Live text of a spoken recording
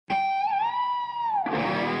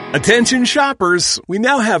Attention shoppers, we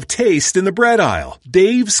now have taste in the bread aisle.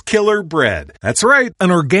 Dave's Killer Bread. That's right,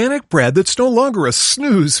 an organic bread that's no longer a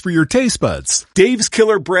snooze for your taste buds. Dave's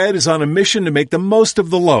Killer Bread is on a mission to make the most of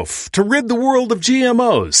the loaf, to rid the world of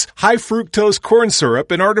GMOs, high fructose corn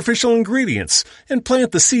syrup, and artificial ingredients, and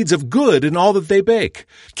plant the seeds of good in all that they bake.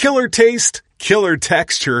 Killer taste, killer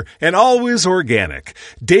texture, and always organic.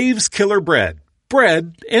 Dave's Killer Bread.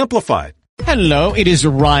 Bread amplified. Hello, it is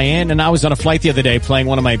Ryan, and I was on a flight the other day playing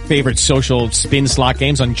one of my favorite social spin slot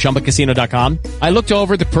games on ChumbaCasino.com. I looked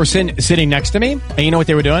over at the person sitting next to me, and you know what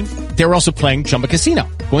they were doing? They were also playing Chumba Casino.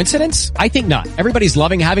 Coincidence? I think not. Everybody's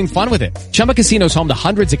loving having fun with it. Chumba Casino is home to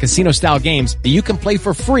hundreds of casino-style games that you can play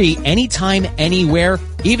for free anytime, anywhere,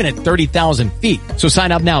 even at 30,000 feet. So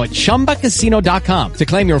sign up now at ChumbaCasino.com to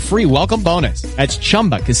claim your free welcome bonus. That's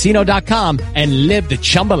ChumbaCasino.com and live the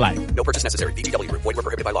Chumba life. No purchase necessary. VGW. Void where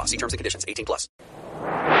prohibited by law. See terms and conditions. 18+.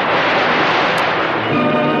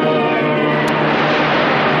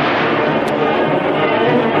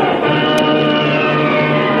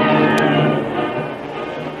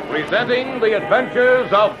 Presenting the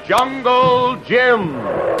adventures of Jungle Jim.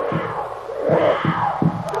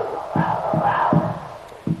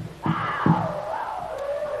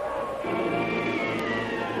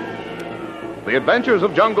 The Adventures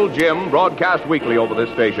of Jungle Jim, broadcast weekly over this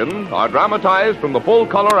station, are dramatized from the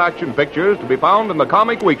full-color action pictures to be found in the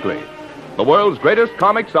Comic Weekly, the world's greatest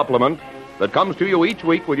comic supplement that comes to you each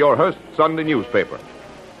week with your Hearst Sunday newspaper.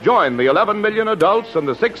 Join the 11 million adults and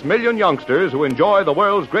the 6 million youngsters who enjoy the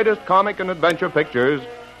world's greatest comic and adventure pictures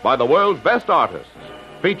by the world's best artists,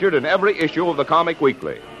 featured in every issue of the Comic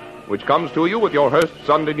Weekly, which comes to you with your Hearst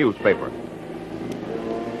Sunday newspaper.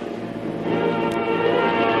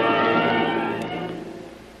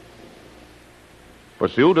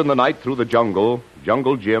 Pursued in the night through the jungle,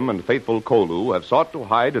 Jungle Jim and faithful Kolu have sought to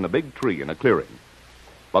hide in a big tree in a clearing.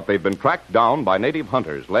 But they've been tracked down by native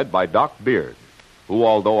hunters led by Doc Beard, who,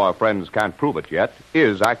 although our friends can't prove it yet,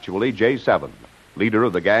 is actually J7, leader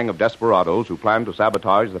of the gang of desperados who plan to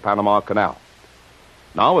sabotage the Panama Canal.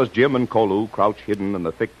 Now, as Jim and Kolu crouch hidden in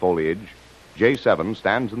the thick foliage, J7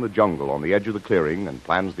 stands in the jungle on the edge of the clearing and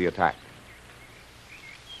plans the attack.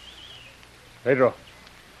 Pedro.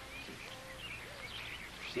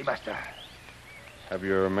 Si, master. Have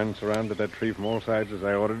your men surrounded that tree from all sides as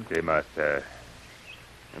I ordered? Si, master.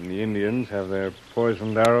 And the Indians have their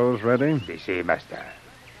poisoned arrows ready? Si, master.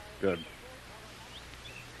 Good.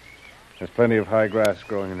 There's plenty of high grass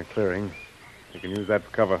growing in the clearing. You can use that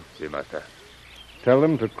for cover. Si, master. Tell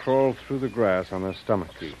them to crawl through the grass on their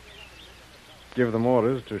stomachs. Give them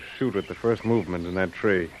orders to shoot at the first movement in that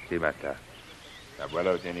tree. Si, master.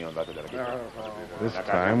 This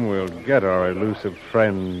time we'll get our elusive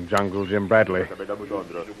friend, Jungle Jim Bradley.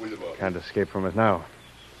 Can't escape from us now.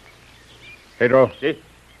 Pedro. Si.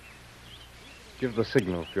 Give the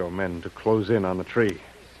signal for your men to close in on the tree.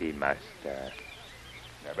 Si, master.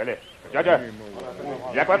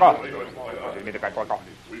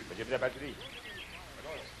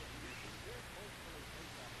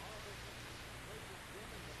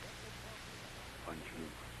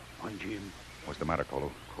 On Jim. What's the matter,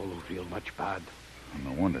 Kolu? Kolu feel much bad. Oh,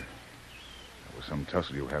 no wonder. There was some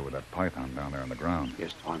tussle you had with that python down there on the ground.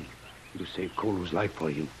 Yes, Tuan. You saved Kolu's life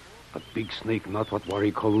for you. But Big Snake not what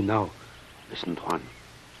worry Kolu now. Listen, Tuan.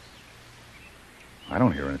 I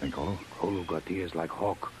don't hear anything, Kolu. Kolu got ears like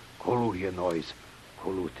hawk. Kolu hear noise.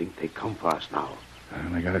 Kolu think they come for us now.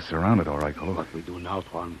 And they got us surrounded, all right, Kolu. What we do now,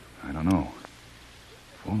 Tuan? I don't know.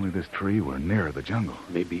 If only this tree were near the jungle.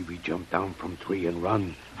 Maybe we jump down from tree and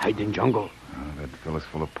run. Hide in jungle. They'd fill us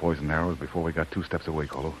full of poison arrows before we got 2 steps away,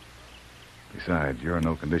 Kolu. Besides, you're in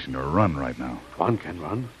no condition to run right now. Tuan can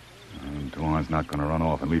run. And Tuan's not going to run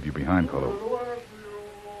off and leave you behind, Kolu.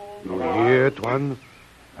 You hear, Tuan?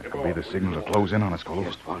 That could be the signal to close in on us, Kolu.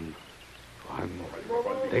 Yes, Tuan. Tuan,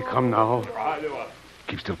 they come now.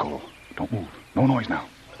 Keep still, Kolu. Don't move. No noise now.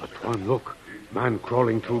 But Tuan, look. Man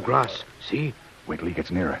crawling through grass. See? Wait till he gets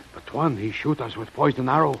nearer. But Tuan, he shoot us with poison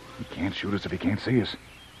arrow. He can't shoot us if he can't see us.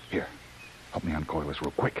 Here, help me uncoil this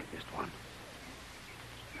real quick. Yes, Tuan.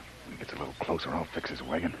 When he gets a little closer, I'll fix his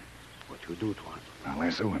wagon. What you do, Tuan? I'll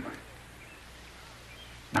lasso him.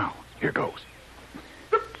 Now, here goes.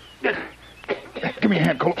 Give me a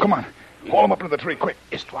hand, Cole. Come on. Haul him up into the tree, quick.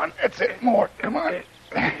 Yes, Tuan. That's it. More. Come on.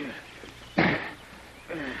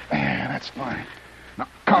 That's fine. Now,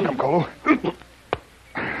 conk him, Cole.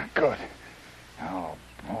 Good. Oh,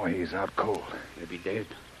 boy, he's out cold. Maybe dead.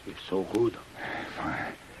 If so good.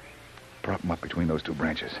 Fine. Prop him up between those 2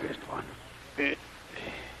 branches. Yes, Tuan.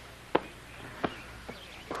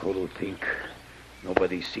 Kolu think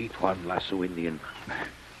nobody see Tuan lasso Indian.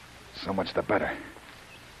 So much the better.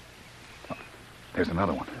 There's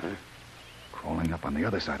another one. Crawling up on the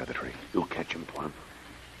other side of the tree. You catch him, Tuan.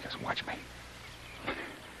 Just watch me.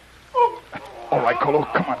 All right, Kolo,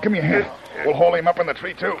 come on, give me a hand. We'll haul him up in the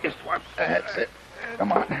tree, too. Yes, Tuan. That's it.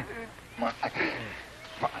 Come on. Come on.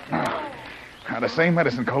 Now, the same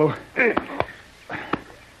medicine, Kolo.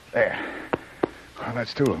 There. Well,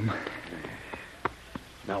 that's two of them.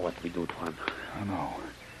 Now what we do, Tuan? I don't know.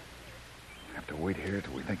 We have to wait here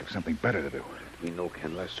till we think of something better to do. We no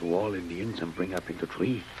can lasso all Indians and bring up into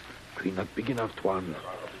tree. Tree not big enough, Tuan.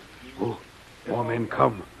 Oh, more men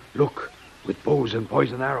come. Look, with bows and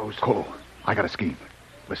poison arrows. Kolo, I got a scheme.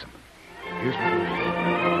 Listen. Here's what we'll do.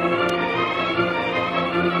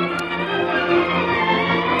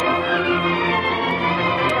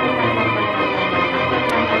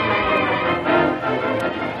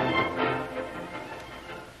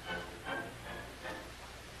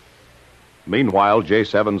 Meanwhile,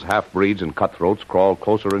 J7's half-breeds and cutthroats crawl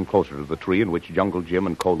closer and closer to the tree in which Jungle Jim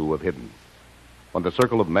and Kolu have hidden. When the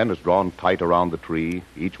circle of men is drawn tight around the tree,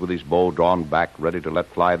 each with his bow drawn back, ready to let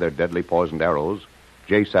fly their deadly poisoned arrows,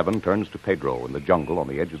 J7 turns to Pedro in the jungle on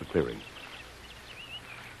the edge of the clearing.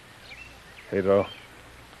 Pedro,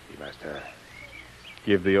 Si, Master.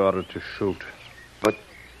 give the order to shoot. But,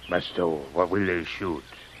 Master, what will they shoot?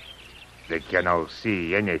 They cannot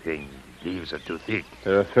see anything. Leaves are too thick.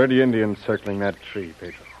 There are 30 Indians circling that tree,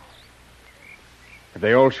 Pedro. If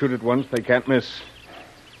they all shoot at once, they can't miss.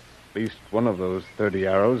 At least one of those 30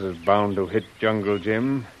 arrows is bound to hit Jungle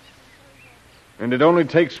Jim. And it only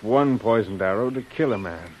takes one poisoned arrow to kill a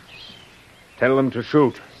man. Tell them to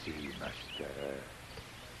shoot. Si, Master.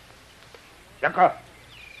 Yanka!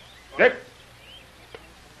 Dick!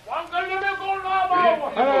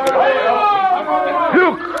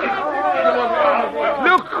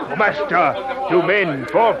 Look, Master! 2 men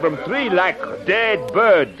fall from tree like dead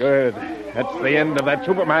birds. Good. That's the end of that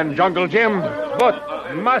Superman, Jungle Jim.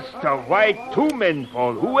 But, Master, why 2 men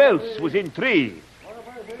fall? Who else was in tree?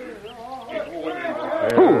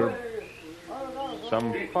 Who?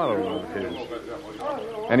 Some follower of his.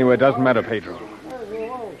 Anyway, it doesn't matter, Pedro.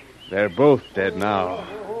 They're both dead now.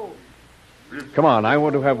 Come on, I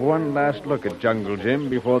want to have one last look at Jungle Jim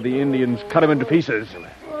before the Indians cut him into pieces.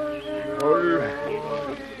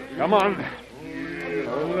 Come on.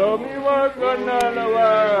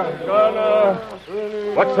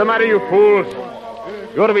 What's the matter, you fools?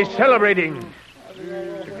 You ought to be celebrating.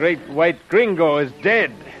 The great white gringo is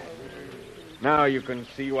dead. Now you can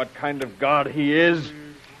see what kind of god he is.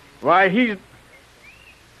 Why, he's...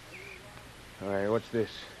 All right, what's this?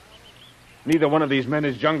 Neither one of these men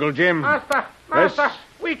is Jungle Jim. Master, Yes?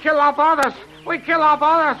 we kill our brothers. We kill our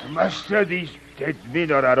brothers. Master, these dead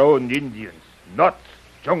men are our own Indians, not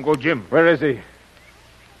Jungle Jim. Where is he?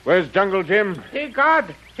 Where's Jungle Jim? He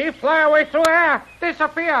God. He fly away through air.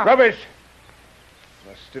 Disappear. Rubbish!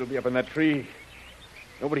 Must still be up in that tree.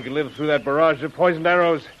 Nobody can live through that barrage of poisoned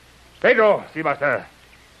arrows. Pedro! Si, Master.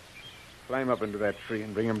 Climb up into that tree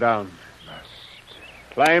and bring him down.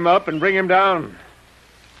 Climb up and bring him down.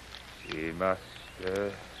 Si,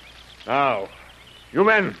 Master. Now, you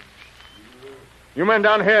men. You men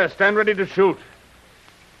down here, stand ready to shoot.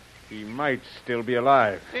 He might still be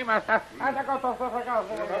alive. See, Master.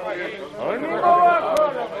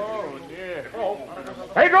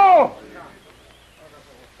 Pedro!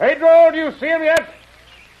 Pedro, do you see him yet?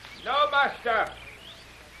 No, Master.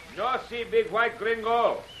 No see big white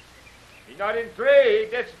gringo. He not in tree.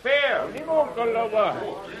 He disappeared.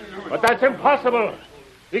 But that's impossible.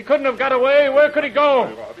 He couldn't have got away. Where could he go?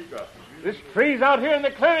 This tree's out here in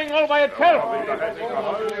the clearing all by itself.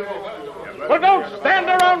 Well, don't stand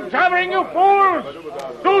around jabbering, you fools.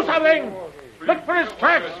 Do something. Look for his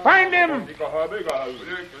tracks. Find him.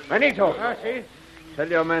 Manito. See? Tell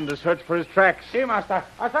your men to search for his tracks. See, Master.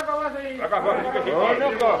 What's the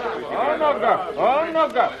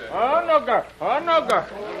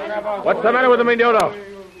matter with the Mindoro?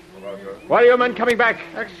 Why are your men coming back?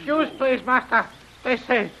 Excuse, please, Master. They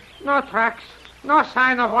say no tracks, no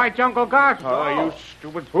sign of white jungle guard. Oh, you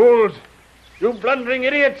stupid fools. You blundering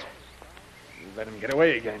idiots. You let him get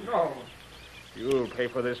away again. No. You'll pay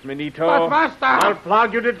for this, Manito. But, Master... I'll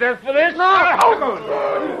flog you to death for this. No!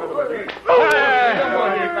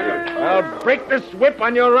 I'll break this whip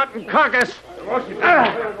on your rotten carcass.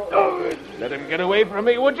 Let him get away from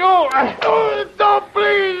me, would you? No,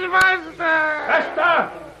 please, Master!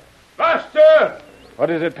 Master! Master! What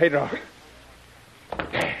is it, Pedro?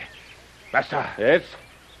 Master. Yes?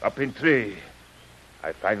 Up in tree.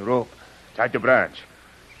 I find rope. Tied to branch.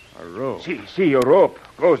 A rope. See, your rope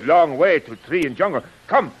goes long way to tree and jungle.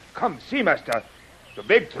 Come, see, Master. The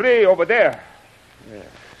big tree over there. Yes.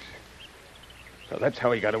 So that's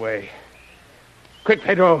how he got away. Quick,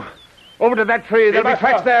 Pedro. Over to that tree. There'll be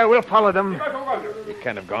tracks there. We'll follow them. He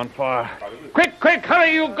can't have gone far. Quick, quick,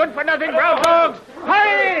 hurry, you good-for-nothing brown dogs!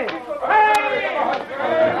 Hurry!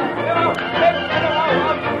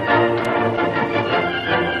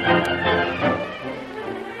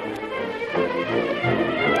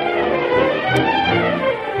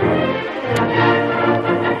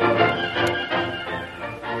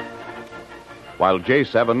 While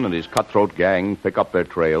J7 and his cutthroat gang pick up their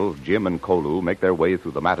trail, Jim and Kolu make their way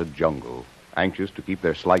through the matted jungle, anxious to keep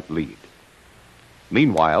their slight lead.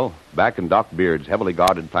 Meanwhile, back in Doc Beard's heavily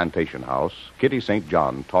guarded plantation house, Kitty St.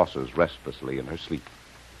 John tosses restlessly in her sleep.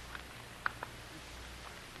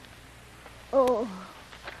 Oh.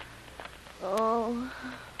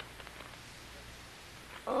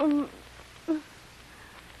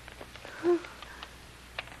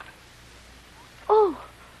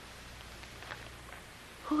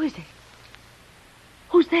 Who is it?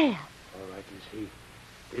 Who's there? All right, Missy.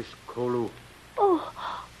 This Kolu. Oh,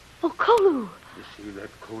 Kolu. Missy, let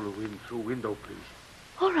Kolu in through window, please.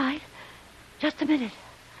 All right. Just a minute.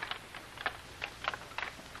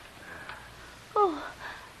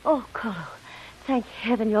 Oh, Kolu. Thank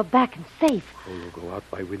heaven you're back and safe. Kolu go out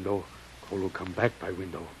by window. Kolu come back by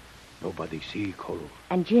window. Nobody see Kolu.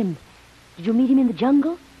 And Jim, did you meet him in the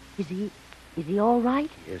jungle? Is he all right?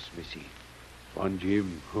 Yes, Missy. One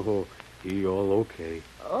Jim. Oh, he all okay.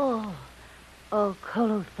 Oh,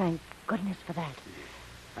 Kolu, thank goodness for that.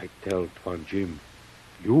 I tell Twan Jim,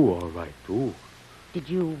 you all right, too. Did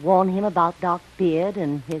you warn him about Doc Beard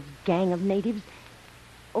and his gang of natives?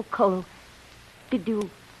 Oh, Kolu, did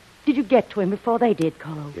you get to him before they did,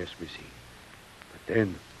 Kolu? Yes, Missy. But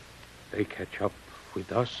then they catch up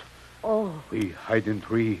with us. Oh. We hide in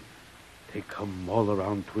tree. They come all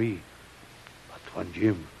around tree. But Twan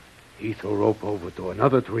Jim, he throw rope over to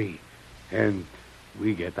another tree. And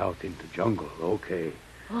we get out into jungle, okay.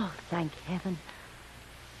 Oh, thank heaven.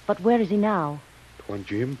 But where is he now? Twan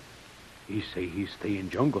Jim, he say he stay in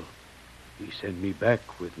jungle. He send me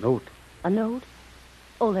back with note. A note?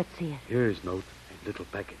 Oh, let's see it. Here is note and little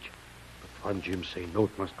package. But Twan Jim say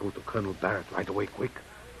note must go to Colonel Barrett right away quick.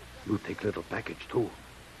 You take little package, too.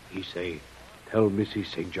 He say, tell Missy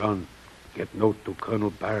St. John, get note to Colonel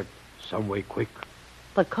Barrett some way quick.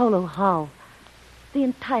 But, Kolu, how? The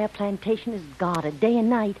entire plantation is guarded day and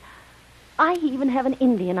night. I even have an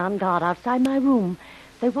Indian on guard outside my room.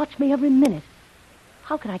 They watch me every minute.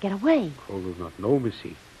 How can I get away? Kolu not know,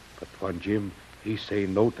 Missy. But Twan Jim, he say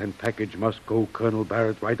note and package must go Colonel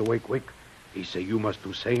Barrett right away quick. He say you must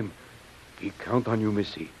do same. He count on you,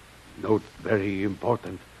 Missy. Note very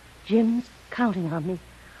important. Jim's counting on me.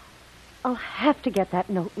 I'll have to get that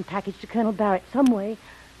note and package to Colonel Barrett some way.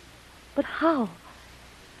 But how?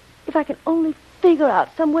 If I can only figure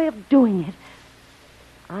out some way of doing it.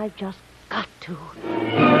 I've just got to.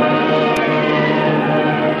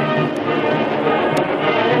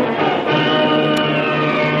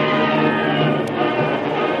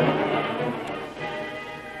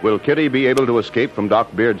 Will Kitty be able to escape from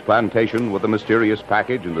Doc Beard's plantation with the mysterious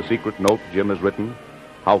package and the secret note Jim has written?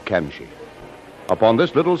 How can she? Upon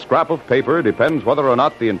this little scrap of paper depends whether or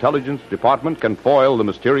not the Intelligence Department can foil the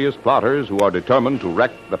mysterious plotters who are determined to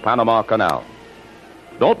wreck the Panama Canal.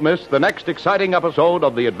 Don't miss the next exciting episode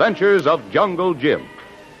of The Adventures of Jungle Jim.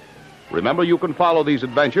 Remember, you can follow these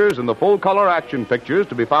adventures in the full-color action pictures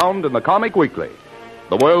to be found in the Comic Weekly,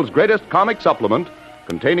 the world's greatest comic supplement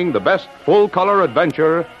containing the best full-color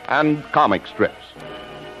adventure and comic strips.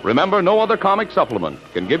 Remember, no other comic supplement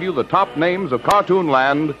can give you the top names of cartoon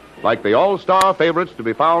land like the all-star favorites to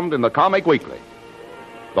be found in the Comic Weekly.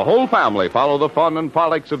 The whole family follow the fun and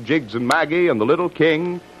frolics of Jiggs and Maggie and the Little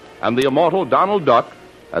King and the immortal Donald Duck,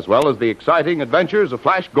 as well as the exciting adventures of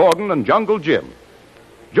Flash Gordon and Jungle Jim.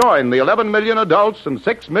 Join the 11 million adults and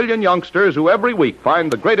 6 million youngsters who every week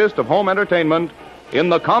find the greatest of home entertainment in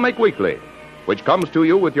the Comic Weekly, which comes to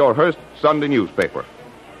you with your Hearst Sunday newspaper.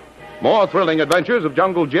 More thrilling adventures of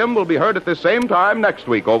Jungle Jim will be heard at this same time next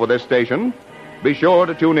week over this station. Be sure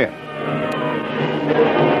to tune in.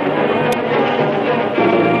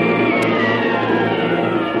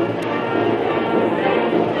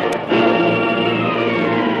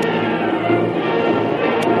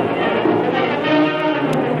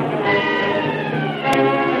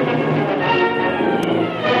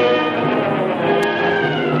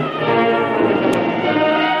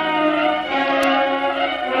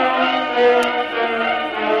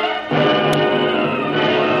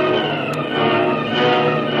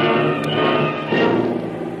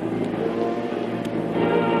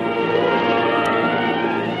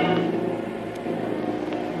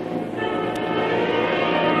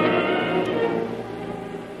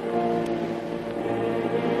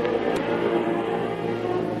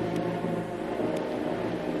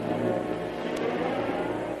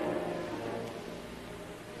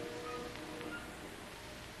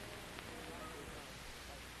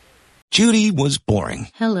 Judy was boring.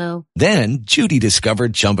 Hello. Then Judy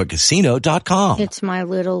discovered ChumbaCasino.com. It's my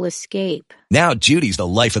little escape. Now Judy's the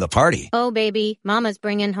life of the party. Oh, baby, mama's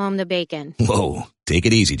bringing home the bacon. Whoa, take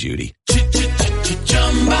it easy, Judy.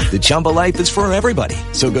 The Chumba life is for everybody.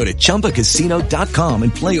 So go to ChumbaCasino.com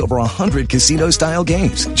and play over 100 casino-style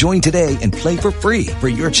games. Join today and play for free for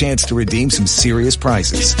your chance to redeem some serious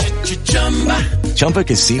prizes.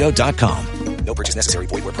 ChumbaCasino.com. No purchase necessary.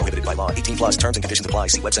 Void where prohibited by law. 18 plus terms and conditions apply.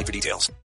 See website for details.